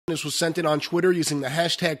This was sent in on Twitter using the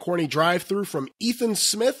hashtag CornyDriveThru from Ethan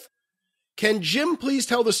Smith. Can Jim please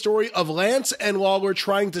tell the story of Lance and Lawler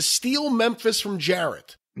trying to steal Memphis from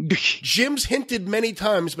Jarrett? Jim's hinted many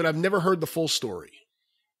times, but I've never heard the full story.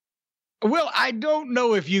 Well, I don't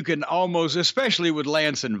know if you can almost, especially with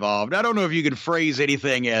Lance involved, I don't know if you can phrase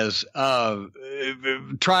anything as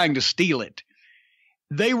trying to steal it.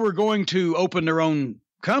 They were going to open their own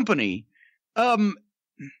company.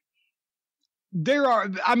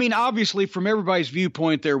 Obviously, from everybody's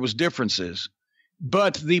viewpoint, there was differences.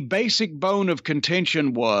 But the basic bone of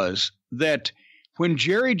contention was that when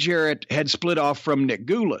Jerry Jarrett had split off from Nick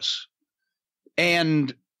Goulas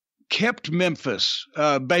and kept Memphis,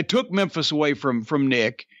 they took Memphis away from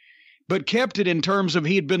Nick, but kept it in terms of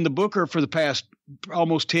he had been the booker for the past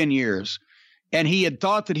almost 10 years. And he had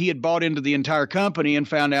thought that he had bought into the entire company and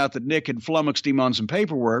found out that Nick had flummoxed him on some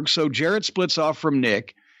paperwork. So Jarrett splits off from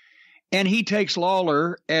Nick, and he takes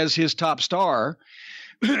Lawler as his top star.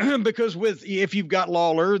 Because if you've got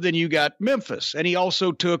Lawler, then you got Memphis. And he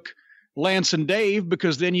also took Lance and Dave,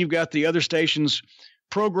 because then you've got the other station's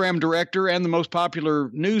program director and the most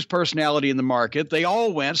popular news personality in the market. They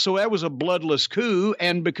all went. So that was a bloodless coup.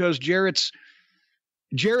 And because Jarrett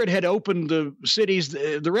had opened the cities,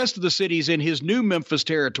 the rest of the cities in his new Memphis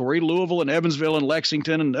territory, Louisville and Evansville and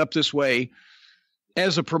Lexington and up this way,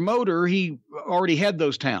 as a promoter, he already had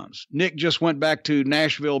those towns. Nick just went back to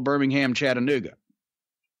Nashville, Birmingham, Chattanooga.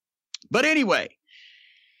 But anyway,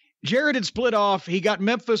 Jarrett had split off. He got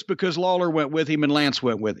Memphis because Lawler went with him and Lance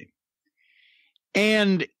went with him.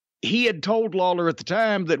 And he had told Lawler at the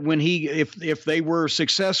time that when if they were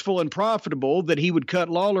successful and profitable, that he would cut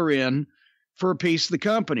Lawler in for a piece of the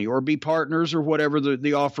company or be partners or whatever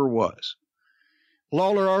the offer was.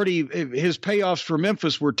 Lawler his payoffs for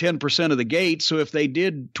Memphis were 10% of the gate. So if they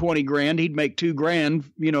did 20 grand, he'd make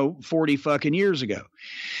 $2,000, 40 fucking years ago.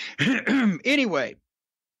 Anyway.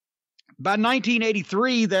 By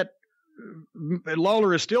 1983, that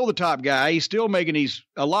Lawler is still the top guy. He's still making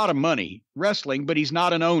a lot of money wrestling, but he's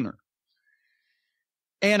not an owner.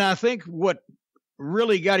 And I think what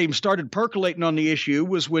really got him started percolating on the issue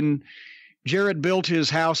was when Jarrett built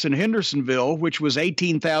his house in Hendersonville, which was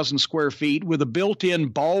 18,000 square feet with a built-in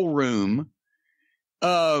ballroom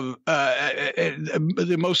of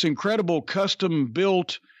the most incredible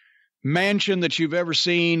custom-built mansion that you've ever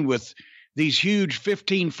seen, with these huge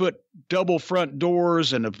 15-foot double front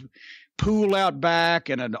doors and a pool out back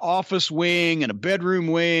and an office wing and a bedroom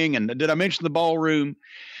wing. And did I mention the ballroom?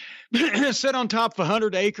 Set on top of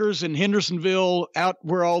 100 acres in Hendersonville, out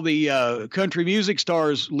where all the country music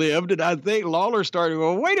stars lived. And I think Lawler started,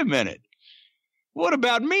 well, wait a minute. What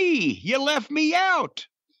about me? You left me out.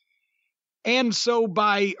 And so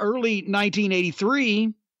by early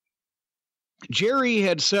 1983, Jerry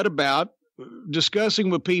had set about discussing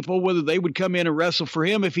with people whether they would come in and wrestle for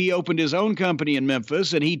him if he opened his own company in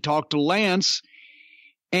Memphis. And he talked to Lance,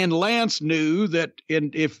 and Lance knew that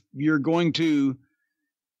if you're going to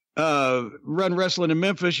run wrestling in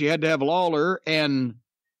Memphis, you had to have Lawler. And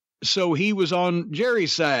so he was on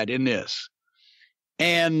Jerry's side in this.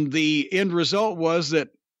 And the end result was that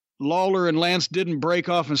Lawler and Lance didn't break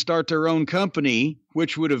off and start their own company,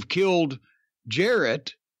 which would have killed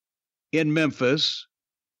Jarrett in Memphis.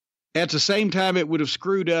 At the same time, it would have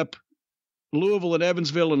screwed up Louisville and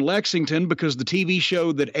Evansville and Lexington, because the TV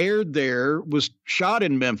show that aired there was shot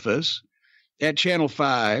in Memphis at Channel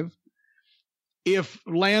 5. If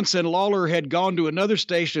Lance and Lawler had gone to another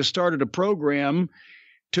station and started a program,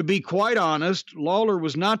 to be quite honest, Lawler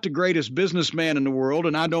was not the greatest businessman in the world,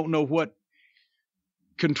 and I don't know what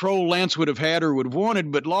control Lance would have had or would have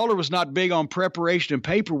wanted, but Lawler was not big on preparation and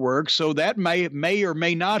paperwork, so that may or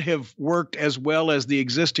may not have worked as well as the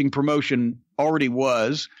existing promotion already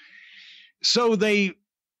was. So they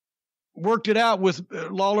worked it out with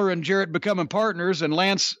Lawler and Jarrett becoming partners and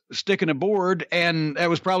Lance sticking a board, and that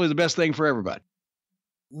was probably the best thing for everybody.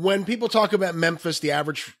 When people talk about Memphis, the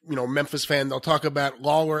average, Memphis fan, they'll talk about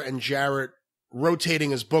Lawler and Jarrett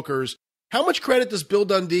rotating as bookers. How much credit does Bill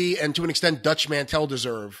Dundee and, to an extent, Dutch Mantel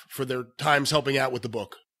deserve for their times helping out with the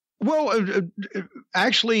book? Well,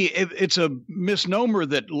 actually, it's a misnomer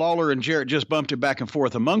that Lawler and Jarrett just bumped it back and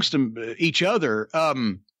forth amongst each other.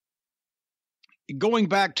 Going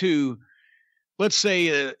back to, let's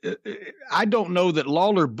say, I don't know that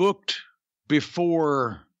Lawler booked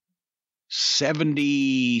before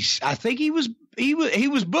 70. I think he was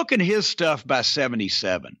booking his stuff by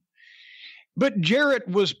 77. But Jarrett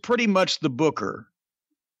was pretty much the booker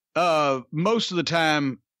most of the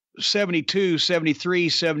time, 72, 73,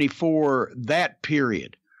 74, that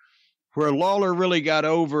period. where Lawler really got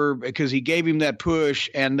over because he gave him that push,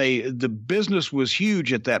 and the business was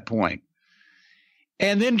huge at that point.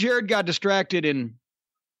 And then Jarrett got distracted in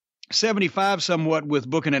 75 somewhat with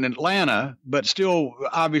booking in Atlanta, but still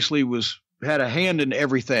obviously had a hand in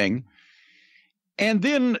everything. And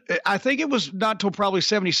then I think it was not till probably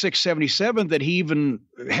 76, 77 that he even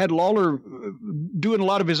had Lawler doing a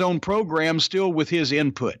lot of his own programs still with his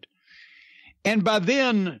input. And by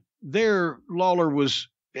then Lawler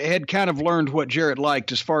had kind of learned what Jarrett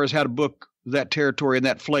liked as far as how to book that territory and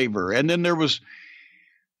that flavor. And then there was,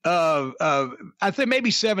 I think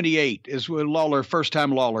maybe 78 is when first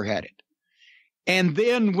time Lawler had it. And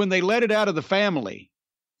then when they let it out of the family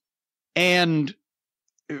and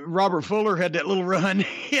Robert Fuller had that little run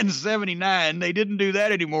in 79, they didn't do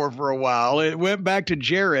that anymore for a while. It went back to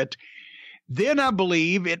Jarrett. Then I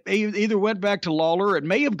believe it either went back to Lawler. It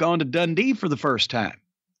may have gone to Dundee for the first time.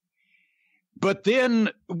 But then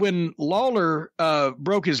when Lawler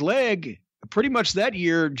broke his leg, pretty much that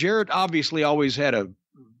year, Jarrett obviously always had a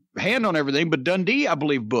hand on everything, but Dundee, I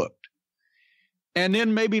believe, booked. And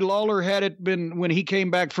then maybe Lawler had it been when he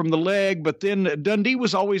came back from the leg, but then Dundee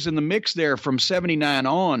was always in the mix there from 79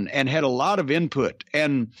 on and had a lot of input.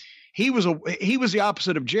 And he was the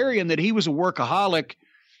opposite of Jerry in that he was a workaholic.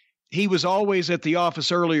 He was always at the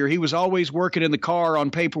office earlier. He was always working in the car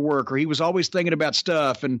on paperwork, or he was always thinking about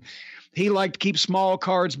stuff. And he liked to keep small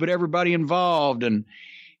cards, but everybody involved. And,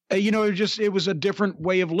 it was a different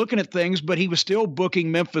way of looking at things, but he was still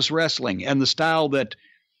booking Memphis wrestling and the style that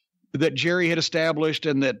Jerry had established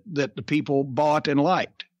and that the people bought and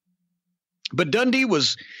liked. But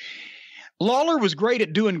Lawler was great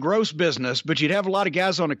at doing gross business, but you'd have a lot of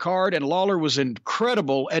guys on a card, and Lawler was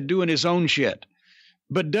incredible at doing his own shit.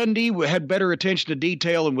 But Dundee had better attention to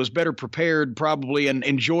detail and was better prepared probably and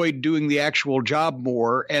enjoyed doing the actual job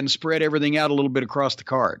more and spread everything out a little bit across the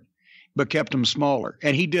card, but kept them smaller.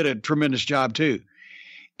 And he did a tremendous job too.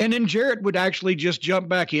 And then Jarrett would actually just jump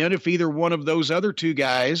back in if either one of those other two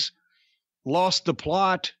guys lost the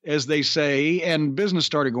plot, as they say, and business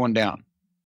started going down.